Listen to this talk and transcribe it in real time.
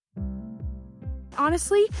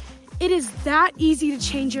Honestly, it is that easy to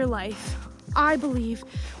change your life. I believe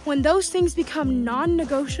when those things become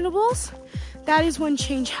non-negotiables, that is when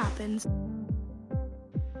change happens.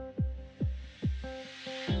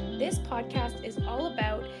 This podcast is all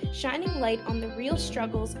about shining light on the real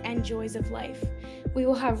struggles and joys of life. We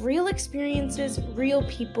will have real experiences, real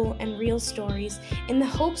people, and real stories in the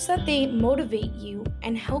hopes that they motivate you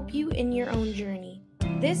and help you in your own journey.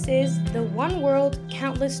 This is the One World,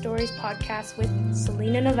 Countless Stories podcast with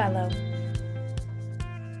Selena Novello.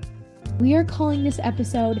 We are calling this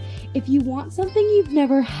episode, If You Want Something You've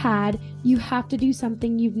Never Had, You Have to Do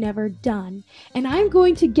Something You've Never Done. And I'm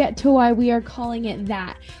going to get to why we are calling it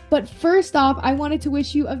that. But first off, I wanted to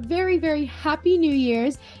wish you a very, very happy New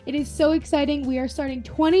Year's. It is so exciting. We are starting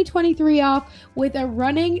 2023 off with a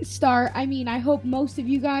running start. I hope most of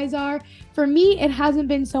you guys are. For me, it hasn't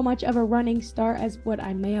been so much of a running start as what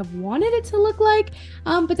I may have wanted it to look like.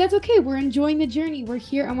 But that's okay. We're enjoying the journey. We're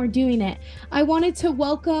here and we're doing it. I wanted to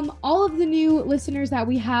welcome all of the new listeners that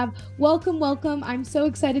we have. Welcome. I'm so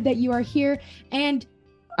excited that you are here. And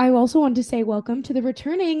I also want to say welcome to the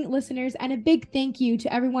returning listeners and a big thank you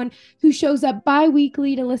to everyone who shows up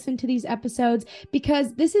bi-weekly to listen to these episodes,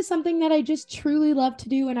 because this is something that I just truly love to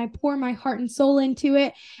do and I pour my heart and soul into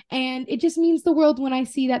it. And it just means the world when I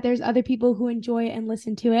see that there's other people who enjoy it and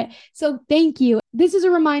listen to it. So thank you. This is a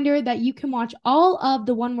reminder that you can watch all of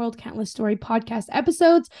the One World Countless Story podcast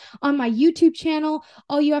episodes on my YouTube channel.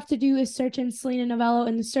 All you have to do is search in Selena Novello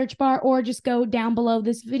in the search bar, or just go down below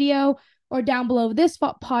this video or down below this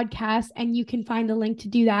podcast, and you can find the link to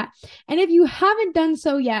do that. And if you haven't done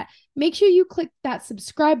so yet, make sure you click that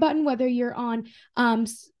subscribe button, whether you're on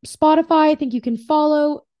Spotify. I think you can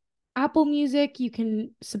follow Apple Music, you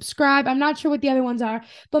can subscribe. I'm not sure what the other ones are,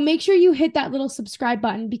 but make sure you hit that little subscribe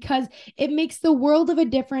button, because it makes the world of a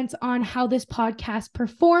difference on how this podcast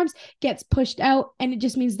performs, gets pushed out, and it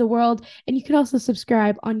just means the world. And you can also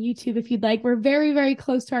subscribe on YouTube if you'd like. We're very, very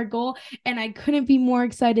close to our goal, and I couldn't be more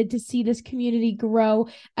excited to see this community grow,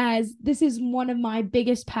 as this is one of my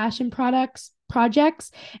biggest passion projects,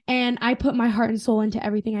 and I put my heart and soul into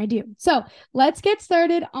everything I do. So let's get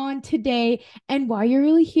started on today, and why you're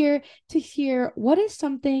really here to hear what is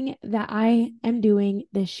something that I am doing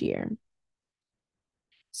this year.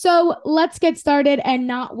 So let's get started and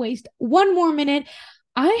not waste one more minute.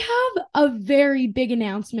 I have a very big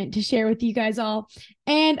announcement to share with you guys all,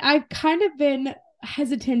 and I've kind of been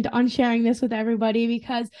hesitant on sharing this with everybody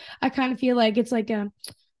because I kind of feel like it's like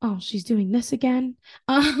oh, she's doing this again.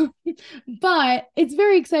 But it's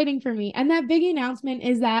very exciting for me. And that big announcement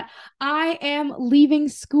is that I am leaving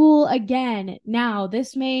school again. Now,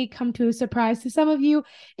 this may come to a surprise to some of you.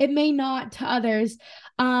 It may not to others.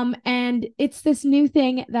 And it's this new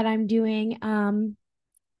thing that I'm doing.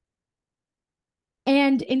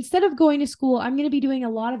 And instead of going to school, I'm going to be doing a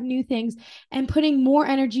lot of new things and putting more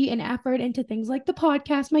energy and effort into things like the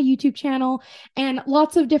podcast, my YouTube channel, and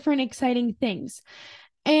lots of different exciting things.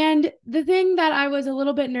 And the thing that I was a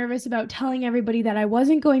little bit nervous about telling everybody that I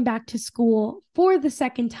wasn't going back to school for the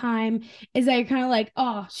second time is that you're kind of like,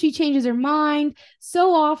 oh, she changes her mind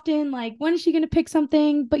so often. Like, when is she going to pick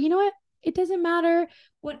something? But you know what? It doesn't matter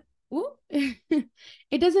what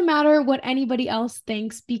it doesn't matter what anybody else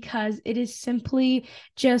thinks, because it is simply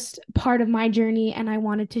just part of my journey, and I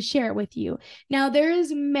wanted to share it with you. Now, there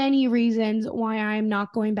is many reasons why I'm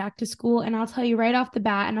not going back to school, and I'll tell you right off the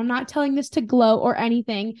bat, and I'm not telling this to gloat or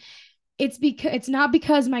anything. It's not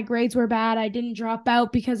because my grades were bad. I didn't drop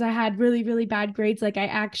out because I had really, really bad grades. Like, I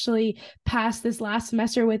actually passed this last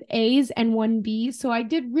semester with A's and 1 B. So I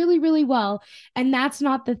did really, really well. And that's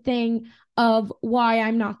not the thing of why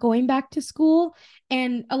I'm not going back to school.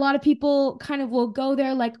 And a lot of people kind of will go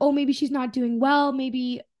there like, oh, maybe she's not doing well,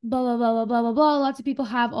 maybe blah, blah, blah, blah, blah, blah, blah. Lots of people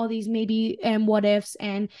have all these maybe and what ifs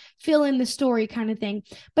and fill in the story kind of thing.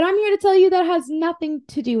 But I'm here to tell you that has nothing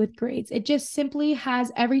to do with grades. It just simply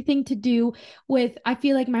has everything to do with, I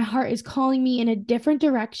feel like my heart is calling me in a different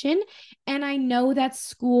direction. And I know that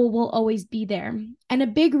school will always be there. And a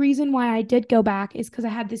big reason why I did go back is because I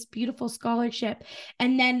had this beautiful scholarship.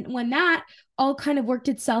 And then when that all kind of worked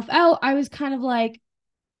itself out, I was kind of like,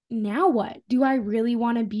 now what? Do I really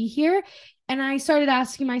want to be here? And I started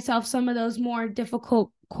asking myself some of those more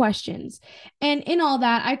difficult questions. And in all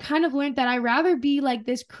that, I kind of learned that I'd rather be like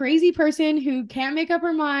this crazy person who can't make up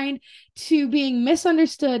her mind to being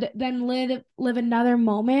misunderstood than live another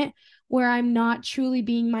moment where I'm not truly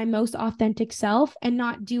being my most authentic self and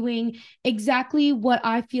not doing exactly what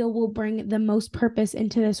I feel will bring the most purpose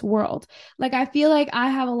into this world. Like, I feel like I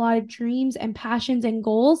have a lot of dreams and passions and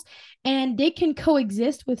goals, and they can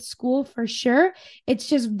coexist with school for sure. It's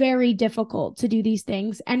just very difficult to do these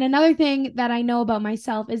things. And another thing that I know about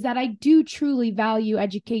myself is that I do truly value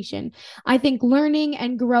education. I think learning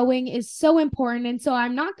and growing is so important. And so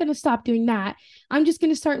I'm not going to stop doing that. I'm just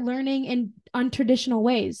going to start learning in untraditional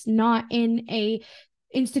ways, not in a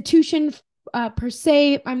institution per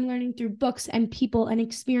se. I'm learning through books and people and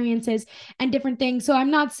experiences and different things. So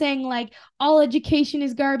I'm not saying like all education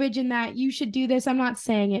is garbage and that you should do this. I'm not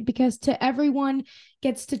saying it, because to everyone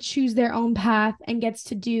gets to choose their own path and gets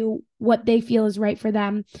to do what they feel is right for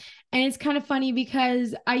them. And it's kind of funny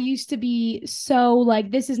because I used to be so like,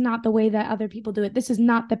 this is not the way that other people do it. This is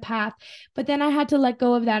not the path. But then I had to let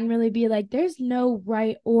go of that and really be like, there's no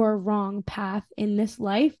right or wrong path in this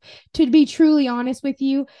life, to be truly honest with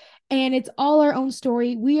you. And it's all our own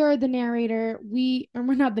story. We are the narrator. We're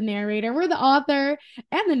not the narrator. We're the author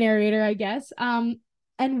and the narrator, I guess.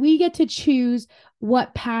 And we get to choose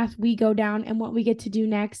what path we go down and what we get to do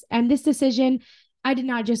next. And this decision, I did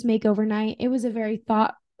not just make overnight. It was a very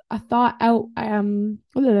thought out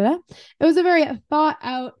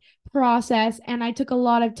process, and I took a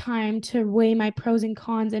lot of time to weigh my pros and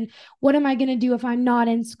cons and what am I going to do if I'm not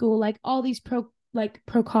in school, like all these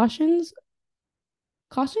precautions,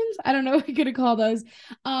 cautions, I don't know what you're gonna call those.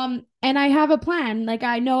 And I have a plan. Like,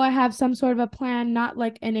 I know I have some sort of a plan, not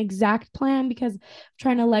like an exact plan, because I'm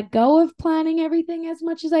trying to let go of planning everything as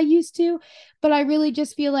much as I used to. But I really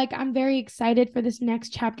just feel like I'm very excited for this next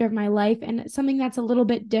chapter of my life and something that's a little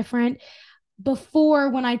bit different. Before,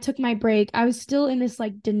 when I took my break, I was still in this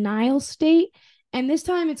like denial state, and this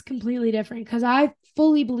time it's completely different because I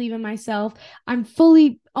fully believe in myself. I'm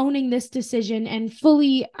fully owning this decision and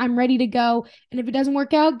fully I'm ready to go. And if it doesn't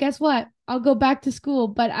work out, guess what? I'll go back to school,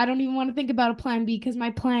 but I don't even want to think about a plan B, because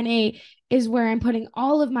my plan A is where I'm putting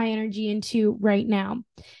all of my energy into right now.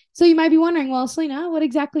 So you might be wondering, well, Selena, what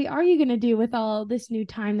exactly are you going to do with all this new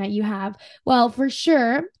time that you have? Well, for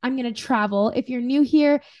sure, I'm going to travel. If you're new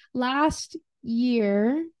here, last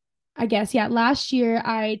year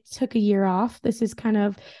I took a year off. This is kind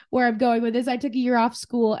of where I'm going with this. I took a year off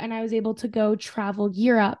school and I was able to go travel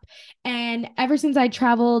Europe. And ever since I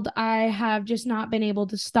traveled, I have just not been able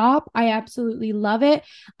to stop. I absolutely love it.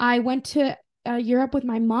 I went to Europe with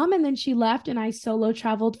my mom, and then she left and I solo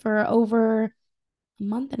traveled for over a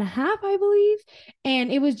month and a half, I believe.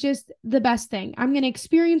 And it was just the best thing. I'm going to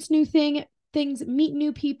experience new things, meet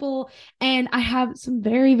new people, and I have some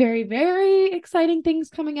very, very, very exciting things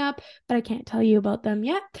coming up, but I can't tell you about them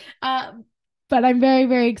yet. But I'm very,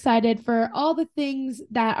 very excited for all the things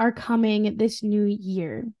that are coming this new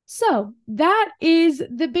year. So that is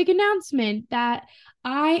the big announcement, that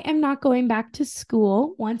I am not going back to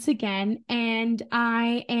school once again, and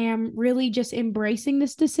I am really just embracing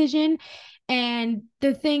this decision. And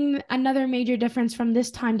another major difference from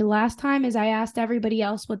this time to last time is I asked everybody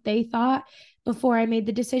else what they thought before I made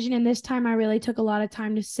the decision. And this time I really took a lot of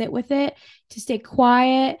time to sit with it, to stay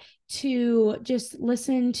quiet, to just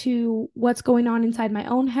listen to what's going on inside my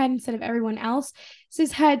own head instead of everyone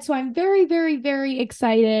else's head. So I'm very, very, very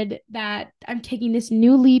excited that I'm taking this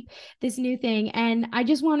new leap, this new thing. And I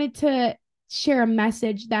just wanted to share a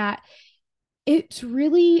message that it's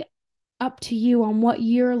really up to you on what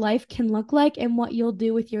your life can look like and what you'll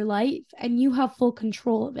do with your life, and you have full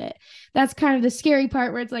control of it. That's kind of the scary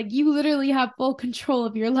part, where it's like you literally have full control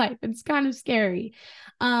of your life. It's kind of scary,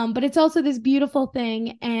 but it's also this beautiful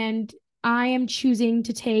thing. And I am choosing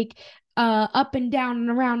to take up and down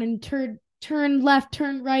and around and turn left,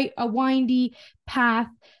 turn right, a windy path.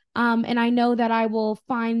 And I know that I will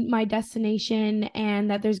find my destination,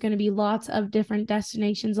 and that there's going to be lots of different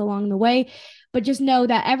destinations along the way. But just know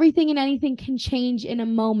that everything and anything can change in a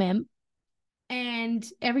moment, and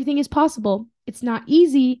everything is possible. It's not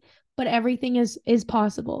easy, but everything is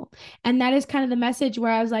possible. And that is kind of the message,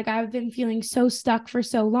 where I was like, I've been feeling so stuck for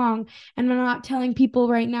so long, and I'm not telling people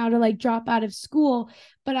right now to like drop out of school,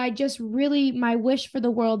 but I just really, my wish for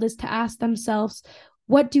the world is to ask themselves,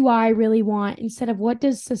 what do I really want, instead of what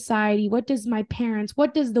does society, what does my parents,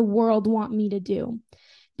 what does the world want me to do?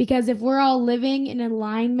 Because if we're all living in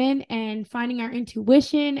alignment and finding our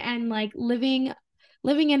intuition and like living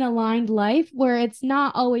an aligned life where it's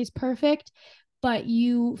not always perfect, but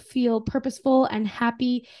you feel purposeful and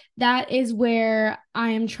happy, that is where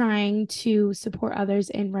I am trying to support others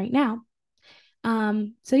in right now.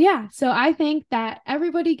 So I think that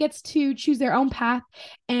everybody gets to choose their own path.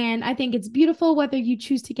 And I think it's beautiful whether you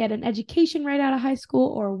choose to get an education right out of high school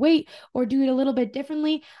or wait or do it a little bit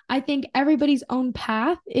differently. I think everybody's own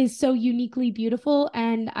path is so uniquely beautiful.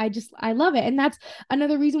 And I love it. And that's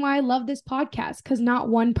another reason why I love this podcast, because not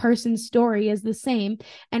one person's story is the same.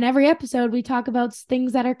 And every episode we talk about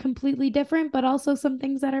things that are completely different, but also some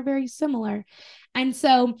things that are very similar. And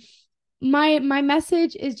so my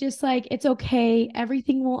message is just like, it's okay,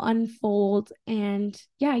 everything will unfold, and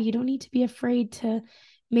yeah, you don't need to be afraid to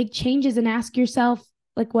make changes and ask yourself,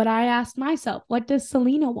 like what I asked myself, what does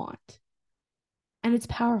Selena want? And it's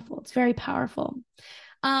powerful. It's very powerful.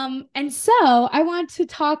 And so I want to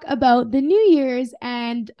talk about the New Year's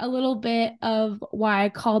and a little bit of why I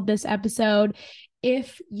called this episode,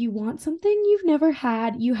 If You Want Something You've Never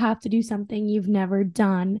Had, You Have to Do Something You've Never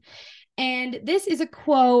Done. And this is a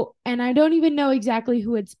quote, and I don't even know exactly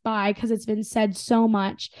who it's by because it's been said so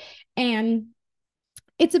much. And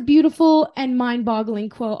it's a beautiful and mind-boggling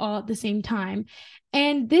quote all at the same time.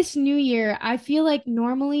 And this new year, I feel like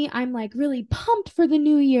normally I'm like really pumped for the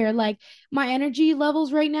new year. Like my energy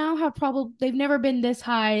levels right now they've never been this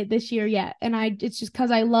high this year yet. And it's just because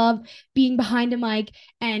I love being behind a mic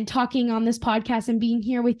and talking on this podcast and being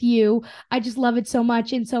here with you. I just love it so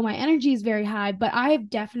much. And so my energy is very high, but I have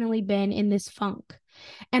definitely been in this funk.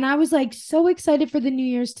 And I was like so excited for the New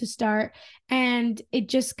Year's to start. And it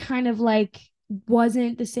just kind of like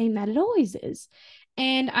wasn't the same that it always is.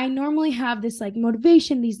 And I normally have this like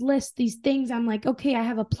motivation, these lists, these things. I'm like, okay, I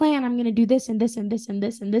have a plan. I'm going to do this and this and this and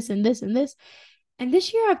this and this and this and this. And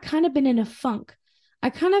this year I've kind of been in a funk. I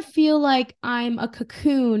kind of feel like I'm a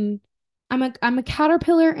cocoon. I'm a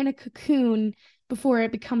caterpillar in a cocoon before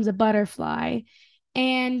it becomes a butterfly.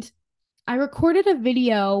 And I recorded a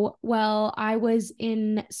video while I was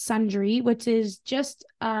in Sundre, which is just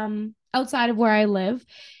outside of where I live.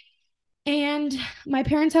 And my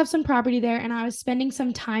parents have some property there, and I was spending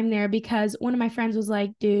some time there because one of my friends was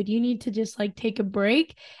like, dude, you need to just like take a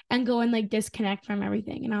break and go and like disconnect from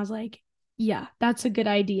everything. And I was like, yeah, that's a good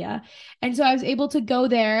idea. And so I was able to go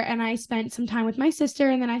there, and I spent some time with my sister,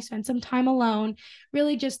 and then I spent some time alone,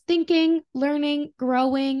 really just thinking, learning,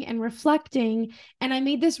 growing, and reflecting. And I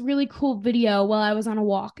made this really cool video while I was on a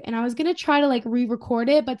walk, and I was going to try to like re-record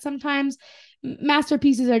it, but sometimes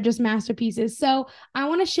masterpieces are just masterpieces. So I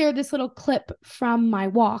want to share this little clip from my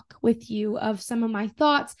walk with you of some of my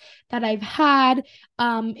thoughts that I've had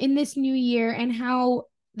in this new year, and how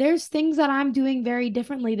there's things that I'm doing very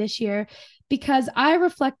differently this year, because I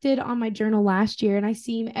reflected on my journal last year, and I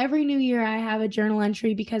seem every new year I have a journal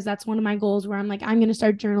entry because that's one of my goals, where I'm like, I'm going to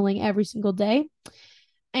start journaling every single day.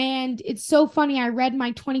 And it's so funny. I read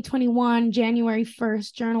my 2021 January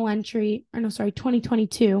 1st journal entry,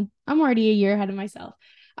 2022. I'm already a year ahead of myself.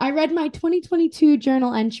 I read my 2022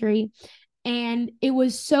 journal entry, and it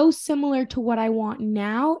was so similar to what I want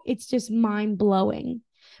now. It's just mind blowing.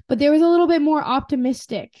 But there was a little bit more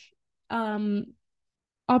optimistic vibes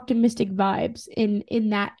in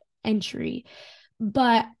that entry.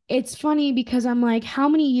 But it's funny because I'm like, how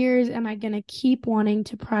many years am I going to keep wanting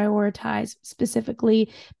to prioritize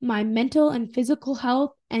specifically my mental and physical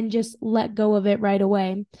health and just let go of it right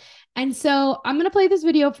away? And so I'm going to play this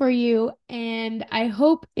video for you, and I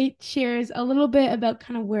hope it shares a little bit about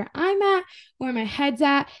kind of where I'm at, where my head's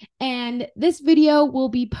at. And this video will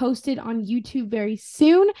be posted on YouTube very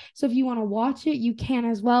soon. So if you want to watch it, you can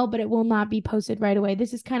as well, but it will not be posted right away.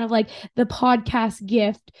 This is kind of like the podcast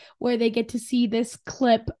gift where they get to see this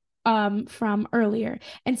clip from earlier.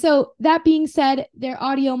 And so that being said, their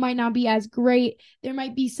audio might not be as great. There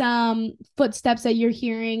might be some footsteps that you're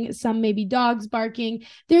hearing, some maybe dogs barking.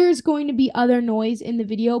 There's going to be other noise in the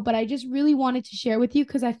video, but I just really wanted to share with you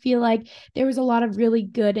because I feel like there was a lot of really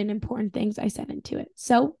good and important things I said into it.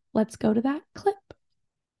 So let's go to that clip.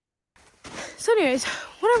 So anyways,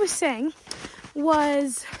 what I was saying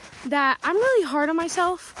was that I'm really hard on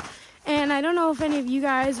myself. And I don't know if any of you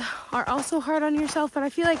guys are also hard on yourself, but I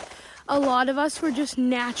feel like a lot of us were just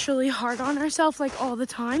naturally hard on ourselves like all the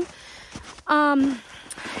time. And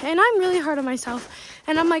I'm really hard on myself.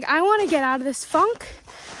 And I'm like, I want to get out of this funk.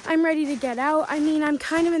 I'm ready to get out. I mean, I'm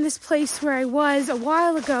kind of in this place where I was a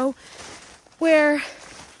while ago where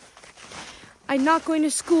I'm not going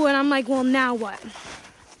to school, and I'm like, well, now what?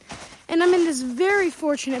 And I'm in this very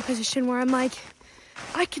fortunate position where I'm like,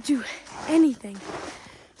 I could do anything.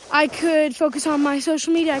 I could focus on my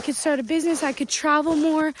social media. I could start a business. I could travel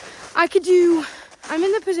more. I'm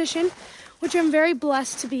in the position, which I'm very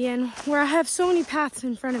blessed to be in, where I have so many paths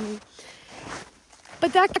in front of me.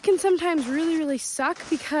 But that can sometimes really, really suck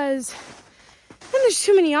because then there's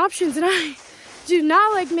too many options, and do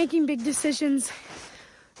not like making big decisions,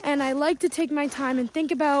 and I like to take my time and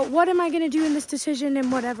think about what am I going to do in this decision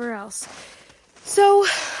and whatever else. So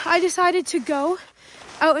I decided to go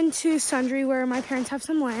out into Sundre where my parents have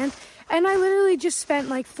some land, and I literally just spent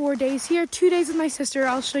like 4 days here, 2 days with my sister.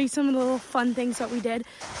 I'll show you some of the little fun things that we did.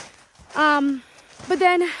 But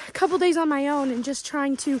then a couple days on my own and just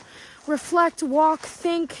trying to reflect, walk,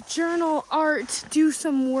 think, journal, art, do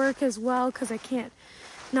some work as well because I can't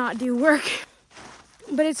not do work.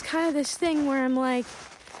 But it's kind of this thing where I'm like,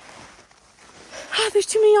 there's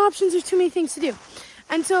too many options, there's too many things to do.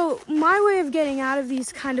 And so my way of getting out of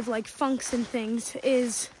these kind of like funks and things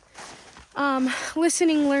is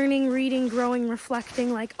listening, learning, reading, growing,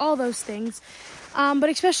 reflecting, like all those things. But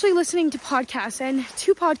especially listening to podcasts. And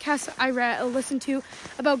 2 podcasts I listened to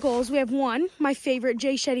about goals. We have one, my favorite,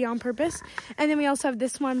 Jay Shetty On Purpose. And then we also have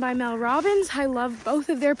this one by Mel Robbins. I love both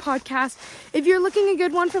of their podcasts. If you're looking a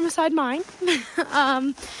good one from beside mine,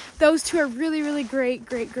 those 2 are really, really great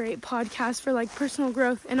podcasts for like personal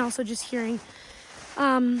growth and also just hearing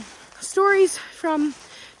stories from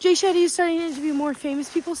Jay Shetty is starting to interview more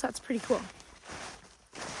famous people, so that's pretty cool.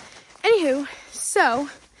 Anywho, so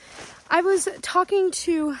I was talking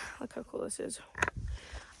to, look how cool this is.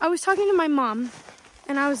 I was talking to my mom,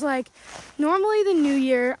 and I was like, normally the new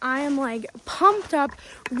year, I am like pumped up,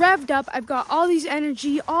 revved up. I've got all these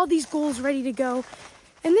energy, all these goals ready to go.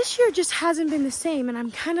 And this year just hasn't been the same, and I'm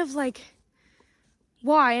kind of like,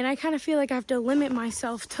 why? And I kind of feel like I have to limit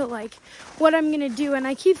myself to like what I'm going to do. And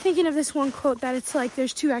I keep thinking of this one quote that it's like,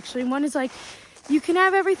 there's 2 actually. One is like, you can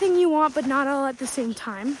have everything you want, but not all at the same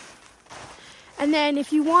time. And then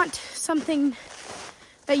if you want something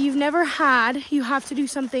that you've never had, you have to do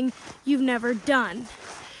something you've never done.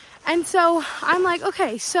 And so I'm like,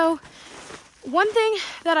 okay, so one thing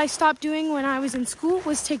that I stopped doing when I was in school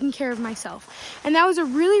was taking care of myself. And that was a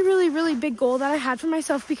really, really, really big goal that I had for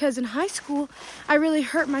myself because in high school, I really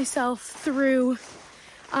hurt myself through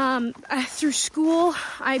school.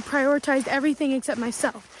 I prioritized everything except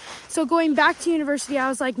myself. So going back to university, I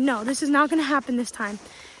was like, no, this is not going to happen this time.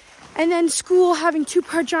 And then school, having 2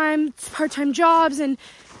 part-time jobs and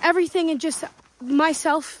everything, and just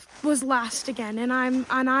myself was last again. And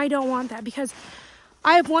I don't want that because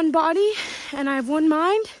I have one body and I have one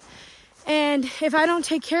mind, and if I don't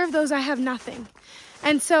take care of those, I have nothing.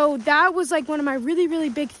 And so that was like one of my really, really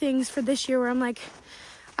big things for this year where I'm like,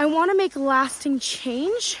 I want to make lasting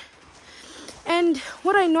change. And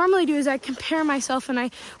what I normally do is I compare myself and I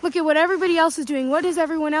look at what everybody else is doing. What is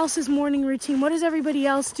everyone else's morning routine? What does everybody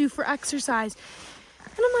else do for exercise?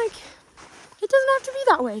 And I'm like, it doesn't have to be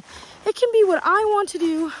that way. It can be what I want to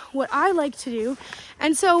do, what I like to do.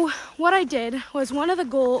 And so what I did was one of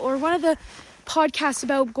the podcasts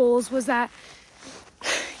about goals was that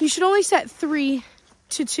you should only set 3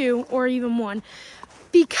 to 2 or even 1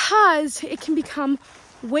 because it can become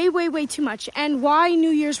way, way, way too much. And why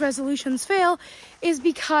New Year's resolutions fail is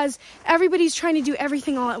because everybody's trying to do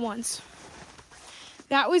everything all at once.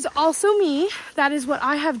 That was also me. That is what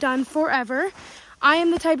I have done forever. I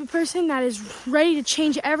am the type of person that is ready to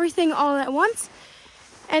change everything all at once.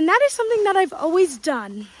 And that is something that I've always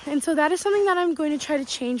done. And so that is something that I'm going to try to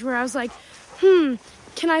change, where I was like, can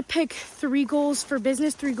I pick 3 goals for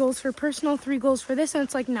business, 3 goals for personal, 3 goals for this? And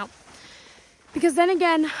it's like, no. Because then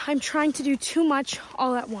again, I'm trying to do too much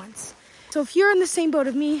all at once. So if you're in the same boat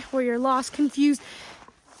of me, where you're lost, confused,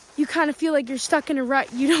 you kind of feel like you're stuck in a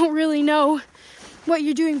rut, you don't really know what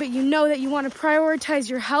you're doing, but you know that you want to prioritize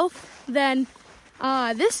your health, then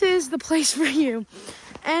this is the place for you.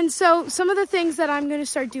 And so some of the things that I'm going to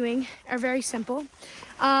start doing are very simple.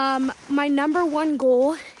 My number 1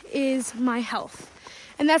 goal is my health.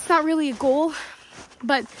 And that's not really a goal,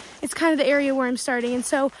 but it's kind of the area where I'm starting.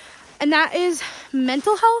 And that is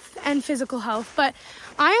mental health and physical health. But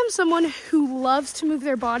I am someone who loves to move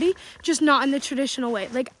their body, just not in the traditional way.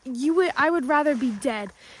 Like I would rather be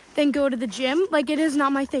dead than go to the gym. Like, it is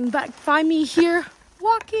not my thing. But find me here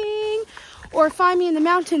walking, or find me in the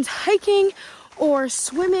mountains hiking, or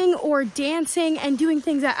swimming, or dancing, and doing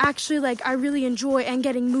things that actually like I really enjoy, and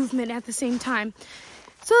getting movement at the same time.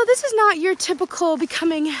 So this is not your typical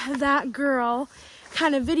becoming that girl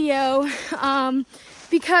kind of video.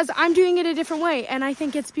 Because I'm doing it a different way, and I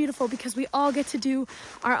think it's beautiful because we all get to do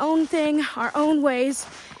our own thing, our own ways.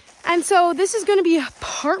 And so this is going to be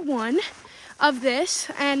part 1 of this,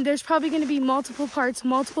 and there's probably going to be multiple parts,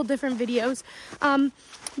 multiple different videos.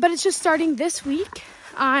 But it's just starting this week.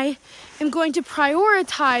 I am going to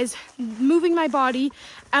prioritize moving my body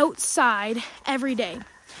outside every day.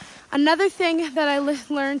 Another thing that I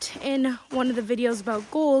learned in one of the videos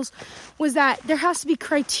about goals was that there has to be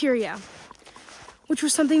criteria. which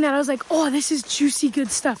was something that I was like, oh, this is juicy, good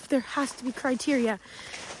stuff. There has to be criteria.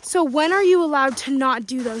 So when are you allowed to not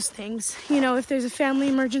do those things? If there's a family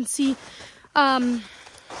emergency,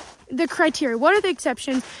 the criteria, what are the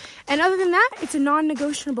exceptions? And other than that, it's a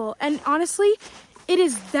non-negotiable. And honestly, it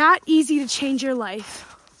is that easy to change your life.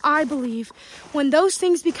 I believe when those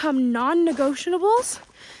things become non-negotiables,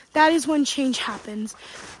 that is when change happens.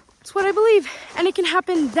 It's what I believe. And it can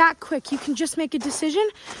happen that quick. You can just make a decision,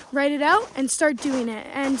 write it out, and start doing it.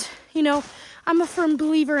 And, I'm a firm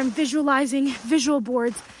believer in visualizing visual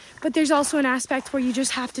boards, but there's also an aspect where you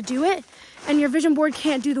just have to do it. And your vision board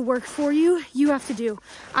can't do the work for you. You have to do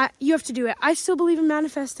it. I still believe in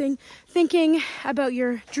manifesting, thinking about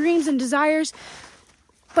your dreams and desires,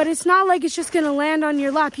 but it's not like it's just going to land on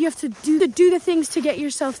your lap. You have to do the things to get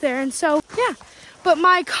yourself there. And so, yeah. But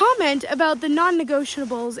my comment about the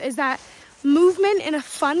non-negotiables is that movement in a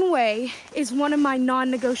fun way is one of my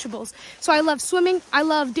non-negotiables. So I love swimming, I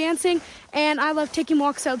love dancing, and I love taking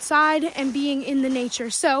walks outside and being in the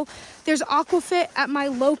nature. So there's Aquafit at my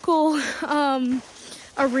local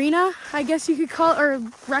arena, I guess you could call it, or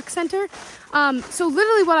rec center. So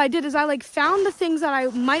literally what I did is I found the things that I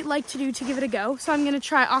might like to do to give it a go. So I'm going to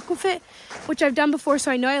try Aquafit, which I've done before,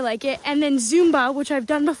 so I know I like it. And then Zumba, which I've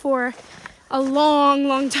done before a long,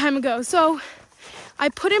 long time ago. So I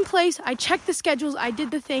put in place, I checked the schedules, I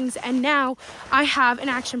did the things, and now I have an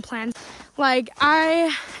action plan.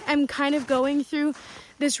 I am kind of going through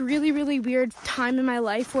this really, really weird time in my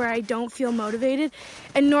life where I don't feel motivated.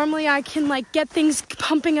 And normally I can get things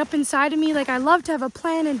pumping up inside of me. I love to have a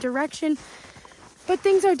plan and direction, but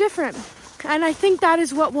things are different. And I think that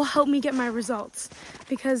is what will help me get my results.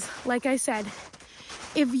 Because like I said,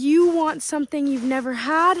 if you want something you've never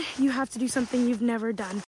had, you have to do something you've never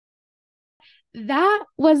done. That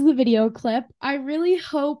was the video clip. I really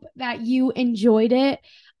hope that you enjoyed it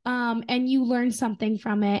and you learned something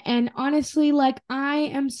from it. And honestly, I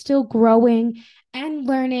am still growing and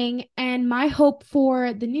learning. And my hope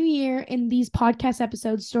for the new year in these podcast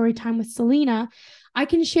episodes, Storytime with Selena, I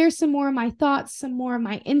can share some more of my thoughts, some more of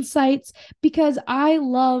my insights, because I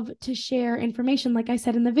love to share information, like I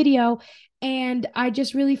said in the video. And I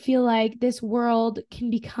just really feel like this world can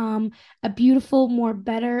become a beautiful, more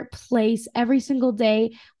better place every single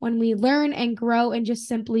day when we learn and grow and just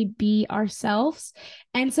simply be ourselves.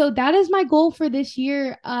 And so that is my goal for this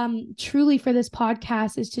year, truly for this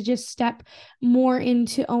podcast, is to just step more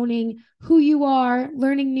into owning who you are,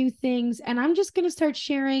 learning new things. And I'm just going to start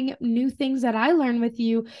sharing new things that I learn with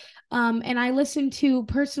you. And I listen to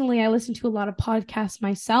a lot of podcasts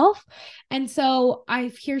myself. And so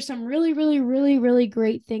I hear some really, really, really, really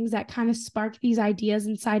great things that kind of spark these ideas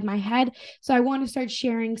inside my head. So I want to start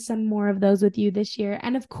sharing some more of those with you this year.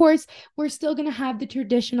 And of course, we're still going to have the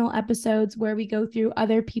traditional episodes where we go through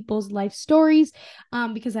other people's life stories,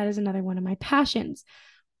 because that is another one of my passions.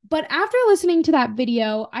 But after listening to that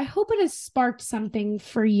video, I hope it has sparked something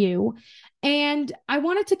for you. And I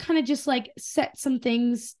wanted to kind of just set some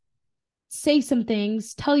things, say some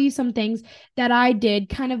things, tell you some things that I did,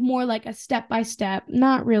 kind of more like a step-by-step,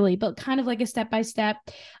 not really, but kind of like a step-by-step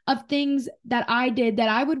of things that I did that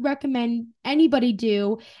I would recommend anybody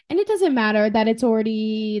do. And it doesn't matter that it's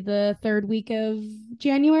already the third week of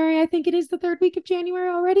January. I think it is the third week of January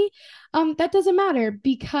already. That doesn't matter,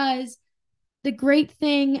 because the great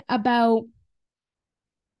thing about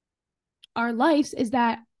our lives is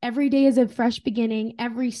that every day is a fresh beginning.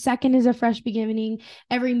 Every second is a fresh beginning.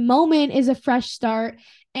 Every moment is a fresh start.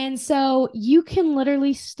 And so you can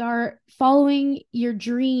literally start following your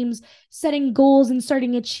dreams, setting goals, and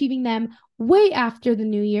starting achieving them way after the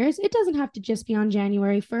New Year's. It doesn't have to just be on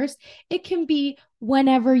January 1st. It can be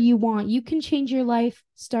whenever you want. You can change your life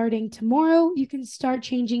starting tomorrow. You can start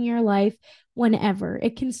changing your life whenever.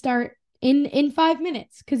 It can start in 5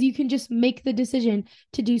 minutes, because you can just make the decision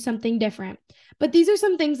to do something different. But these are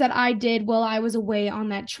some things that I did while I was away on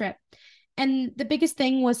that trip. And the biggest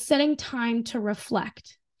thing was setting time to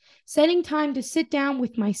reflect, setting time to sit down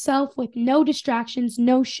with myself with no distractions,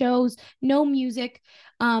 no shows, no music.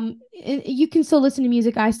 You can still listen to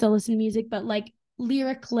music. I still listen to music, but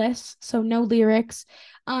lyricless, so no lyrics,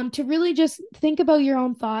 to really just think about your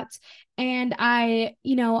own thoughts. And I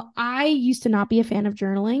used to not be a fan of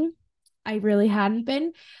journaling. I really hadn't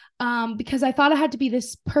been, because I thought it had to be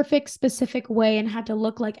this perfect, specific way and had to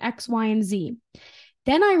look like X, Y, and Z.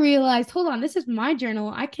 Then I realized, hold on, this is my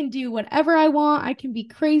journal. I can do whatever I want. I can be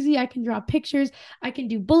crazy. I can draw pictures. I can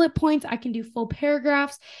do bullet points. I can do full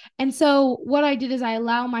paragraphs. And so what I did is I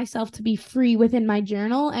allow myself to be free within my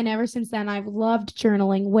journal. And ever since then, I've loved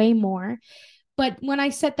journaling way more. But when I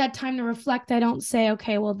set that time to reflect, I don't say,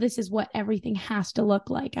 okay, well, this is what everything has to look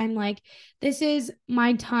like. I'm like, this is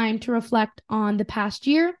my time to reflect on the past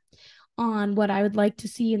year, on what I would like to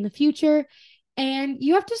see in the future. And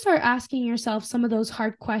you have to start asking yourself some of those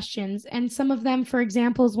hard questions. And some of them, for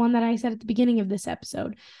example, is one that I said at the beginning of this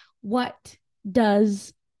episode. What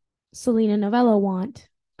does Selena Novello want?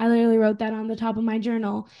 I literally wrote that on the top of my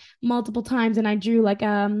journal multiple times, and I drew like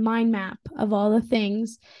a mind map of all the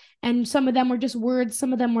things. And some of them were just words,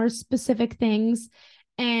 some of them were specific things.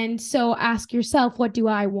 And so ask yourself, what do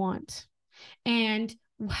I want? And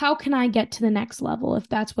how can I get to the next level? If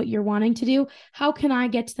that's what you're wanting to do, how can I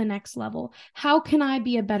get to the next level? How can I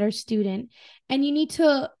be a better student? And you need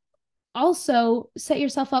to also set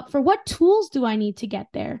yourself up for, what tools do I need to get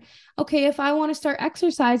there? Okay, if I want to start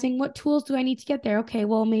exercising, what tools do I need to get there? Okay,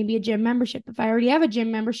 well, maybe a gym membership. If I already have a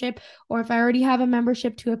gym membership, or if I already have a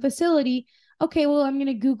membership to a facility, okay, well, I'm going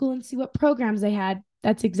to Google and see what programs they had.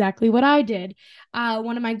 That's exactly what I did.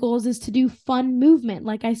 One of my goals is to do fun movement,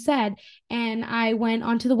 like I said. And I went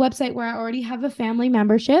onto the website where I already have a family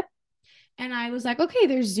membership. And I was like, okay,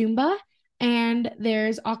 there's Zumba and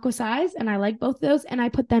there's Aquasize, and I like both of those. And I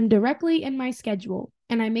put them directly in my schedule.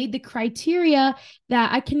 And I made the criteria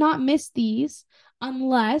that I cannot miss these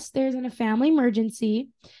unless there's a family emergency,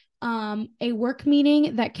 a work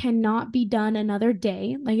meeting that cannot be done another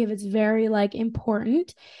day, like if it's very like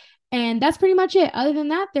important. And that's pretty much it. Other than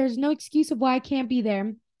that, there's no excuse of why I can't be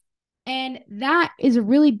there. And that is a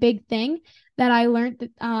really big thing that I learned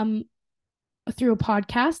that, through a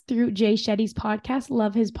podcast, through Jay Shetty's podcast.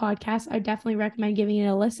 Love his podcast. I definitely recommend giving it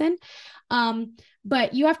a listen.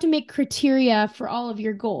 But you have to make criteria for all of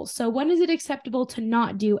your goals. So when is it acceptable to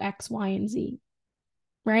not do X, Y, and Z?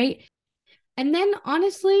 Right? And then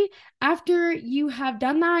honestly, after you have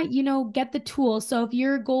done that, get the tools. So if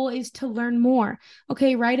your goal is to learn more,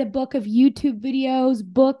 okay, write a book of YouTube videos,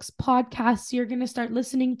 books, podcasts. You're going to start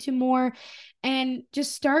listening to more, and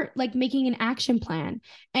just start like making an action plan.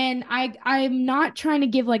 And I'm not trying to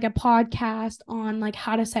give like a podcast on like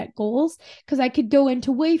how to set goals, because I could go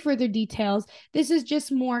into way further details. This is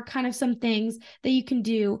just more kind of some things that you can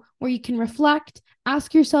do where you can reflect,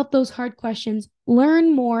 ask yourself those hard questions,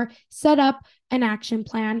 learn more, set up an action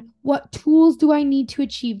plan. What tools do I need to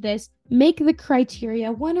achieve this? Make the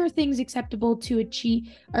criteria. When are things acceptable to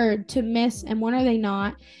achieve or to miss, and when are they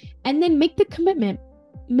not? And then make the commitment.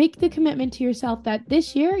 Make the commitment to yourself that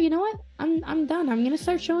this year, you know what? I'm done. I'm going to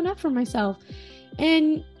start showing up for myself.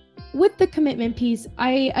 And with the commitment piece,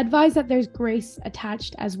 I advise that there's grace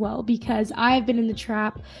attached as well, because I've been in the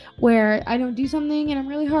trap where I don't do something and I'm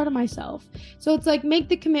really hard on myself. So it's like, make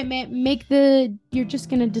the commitment, you're just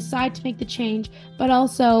going to decide to make the change, but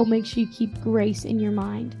also make sure you keep grace in your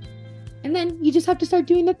mind. And then you just have to start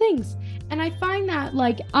doing the things. And I find that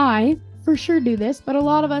like I for sure do this, but a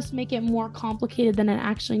lot of us make it more complicated than it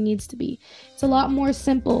actually needs to be. It's a lot more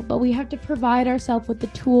simple, but we have to provide ourselves with the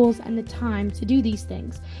tools and the time to do these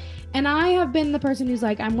things. And I have been the person who's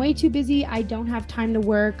like, I'm way too busy. I don't have time to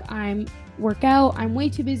work out. I'm way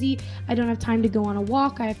too busy. I don't have time to go on a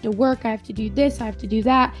walk. I have to work. I have to do this. I have to do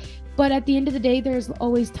that. But at the end of the day, there's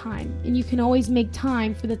always time, and you can always make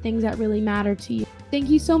time for the things that really matter to you.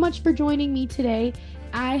 Thank you so much for joining me today.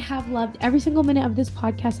 I have loved every single minute of this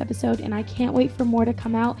podcast episode, and I can't wait for more to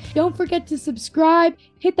come out. Don't forget to subscribe,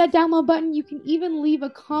 hit that download button. You can even leave a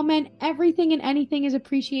comment. Everything and anything is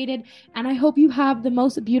appreciated. And I hope you have the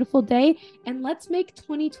most beautiful day. And let's make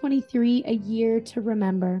 2023 a year to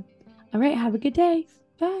remember. All right, have a good day.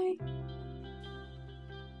 Bye.